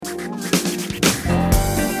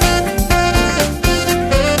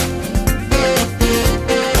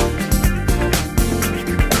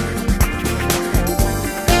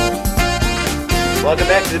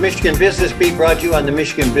to the Michigan Business Beat, brought to you on the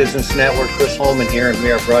Michigan Business Network. Chris Holman here, and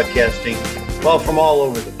we are broadcasting, well, from all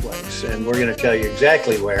over the place. And we're going to tell you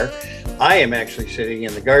exactly where. I am actually sitting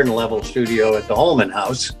in the garden level studio at the Holman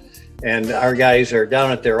House, and our guys are down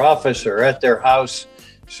at their office or at their house.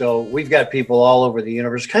 So we've got people all over the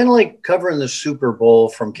universe, kind of like covering the Super Bowl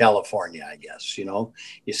from California, I guess. You know,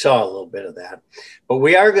 you saw a little bit of that. But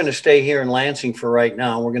we are going to stay here in Lansing for right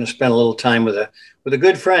now. We're going to spend a little time with a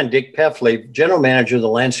good friend, Dick Peffley, General Manager of the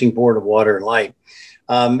Lansing Board of Water and Light.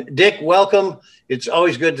 Dick, welcome. It's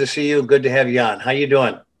always good to see you. Good to have you on. How you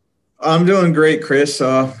doing? I'm doing great, Chris.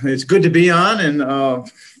 It's good to be on, and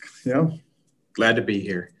glad to be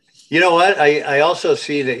here. You know what? I also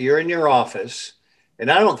see that you're in your office. And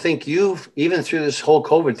I don't think you've, even through this whole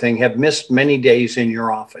COVID thing, have missed many days in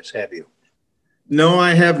your office, have you? No,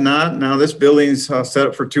 I have not. Now, this building's set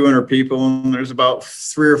up for 200 people, and there's about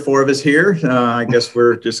 3 or 4 of us here. I guess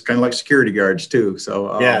we're just kind of like security guards, too.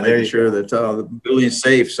 So making sure that the building's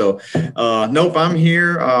safe. So, nope, I'm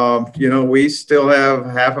here. We still have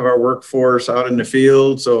half of our workforce out in the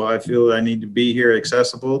field, so I feel I need to be here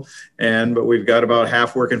accessible. But we've got about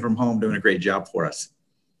half working from home, doing a great job for us.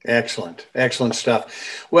 Excellent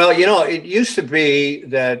stuff. Well, you know, it used to be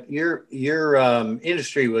that your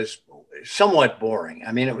industry was somewhat boring.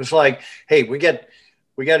 I mean, it was like, hey, we got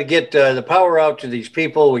to get the power out to these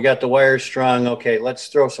people. We got the wires strung. Okay, let's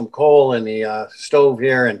throw some coal in the stove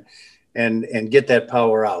here and get that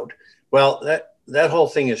power out. Well, that whole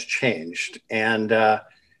thing has changed, and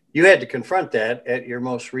you had to confront that at your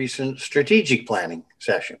most recent strategic planning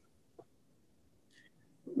session.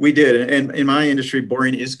 We did. And in my industry,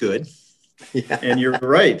 boring is good. Yeah. And you're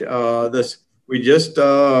right. We just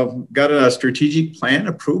got a strategic plan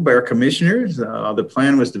approved by our commissioners. The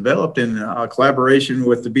plan was developed in collaboration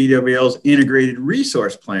with the BWL's integrated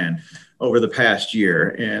resource plan over the past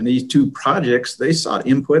year. And these 2 projects, they sought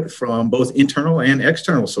input from both internal and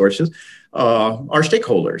external sources. Our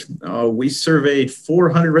stakeholders. We surveyed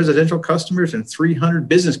 400 residential customers and 300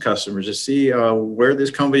 business customers to see where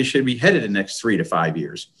this company should be headed in the next 3 to 5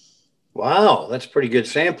 years. Wow, that's pretty good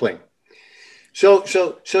sampling. So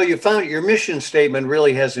you found your mission statement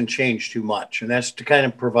really hasn't changed too much, and that's to kind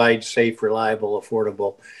of provide safe, reliable,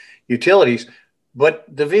 affordable utilities. But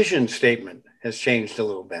the vision statement has changed a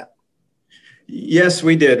little bit. Yes,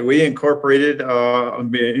 we did. We incorporated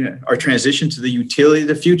our transition to the utility of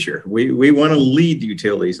the future. We want to lead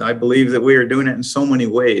utilities. I believe that we are doing it in so many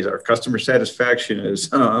ways. Our customer satisfaction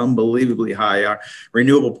is unbelievably high. Our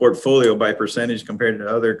renewable portfolio by percentage compared to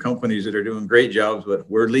other companies that are doing great jobs, but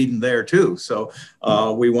we're leading there too. So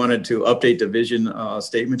we wanted to update the vision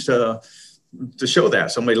statement to show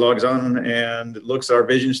that. Somebody logs on and looks at our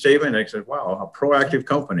vision statement and says, wow, a proactive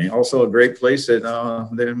company. Also a great place that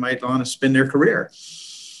they might want to spend their career.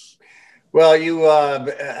 Well,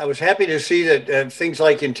 I was happy to see that things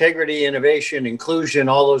like integrity, innovation, inclusion,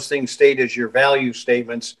 all those things stayed as your value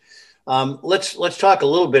statements. Let's talk a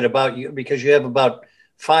little bit about you, because you have about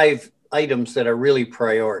 5 items that are really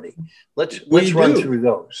priority. Let's run through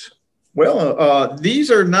those. Well,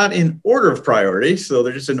 these are not in order of priority, so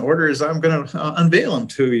they're just in order as I'm going to unveil them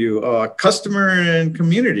to you. Customer and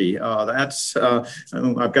community, I've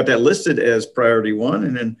got that listed as priority 1,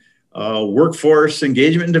 and then workforce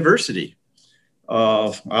engagement and diversity.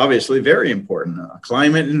 Obviously, very important.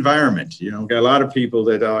 Climate and environment. Got a lot of people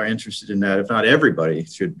that are interested in that, if not everybody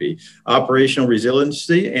should be. Operational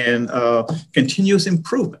resiliency and continuous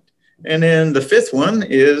improvement. And then the 5th one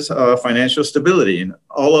is financial stability. And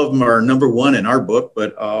all of them are number 1 in our book,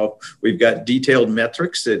 but we've got detailed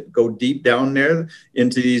metrics that go deep down there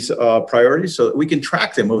into these priorities so that we can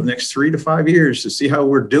track them over the next 3 to 5 years to see how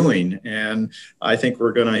we're doing. And I think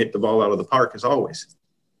we're going to hit the ball out of the park as always.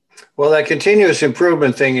 Well, that continuous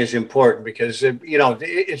improvement thing is important because,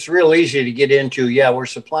 it's real easy to get into, we're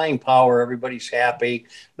supplying power, everybody's happy,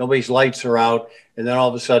 nobody's lights are out, and then all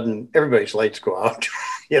of a sudden everybody's lights go out,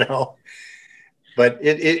 But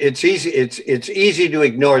it's easy to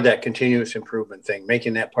ignore that continuous improvement thing,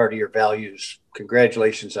 making that part of your values.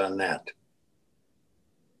 Congratulations on that.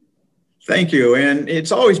 Thank you. And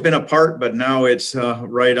it's always been a part, but now it's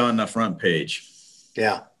right on the front page.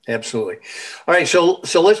 Yeah. Absolutely. All right. So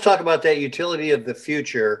let's talk about that utility of the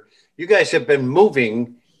future. You guys have been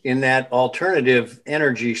moving in that alternative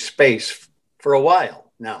energy space for a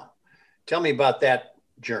while now. Tell me about that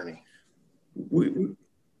journey.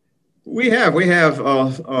 We have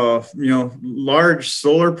large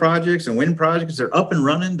solar projects and wind projects. They're up and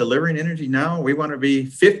running, delivering energy now. We want to be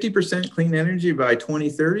 50% clean energy by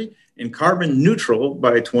 2030 and carbon neutral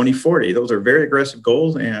by 2040. Those are very aggressive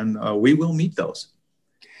goals, and we will meet those.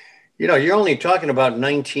 You're only talking about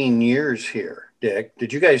 19 years here. Dick,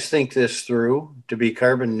 did you guys think this through to be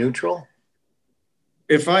carbon neutral?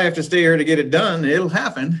 If I have to stay here to get it done, it'll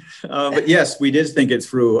happen. But yes, we did think it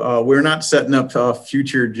through. We're not setting up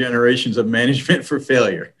future generations of management for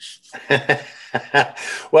failure.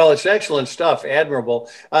 Well, it's excellent stuff. Admirable.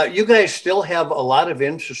 You guys still have a lot of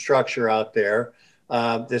infrastructure out there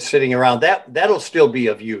that's sitting around. That'll still be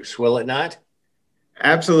of use, will it not?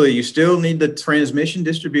 Absolutely. You still need the transmission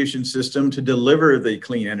distribution system to deliver the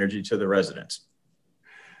clean energy to the residents.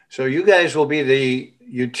 So you guys will be the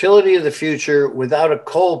utility of the future without a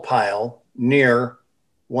coal pile near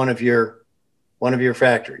one of your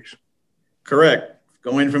factories. Correct.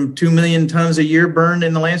 Going from 2 million tons a year burned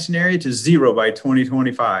in the Lansing area to 0 by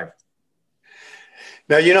 2025.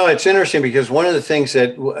 Now, it's interesting because one of the things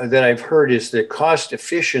that I've heard is the cost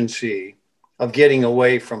efficiency of getting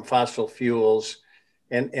away from fossil fuels.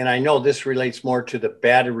 And I know this relates more to the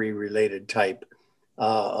battery related type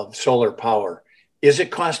of solar power. Is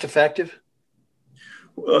it cost effective?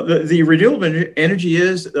 Well, the renewable energy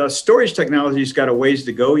is, storage technology's got a ways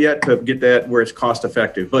to go yet to get that where it's cost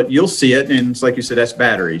effective, but you'll see it. And it's like you said, that's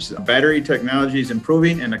batteries. Battery technology is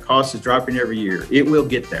improving and the cost is dropping every year. It will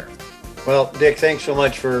get there. Well, Dick, thanks so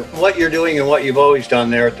much for what you're doing and what you've always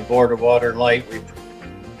done there at the Board of Water and Light.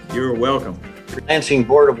 You're welcome. Lansing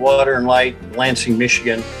Board of Water and Light, Lansing,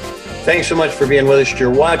 Michigan. Thanks so much for being with us.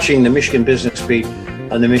 You're watching the Michigan Business Beat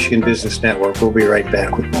on the Michigan Business Network. We'll be right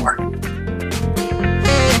back with more.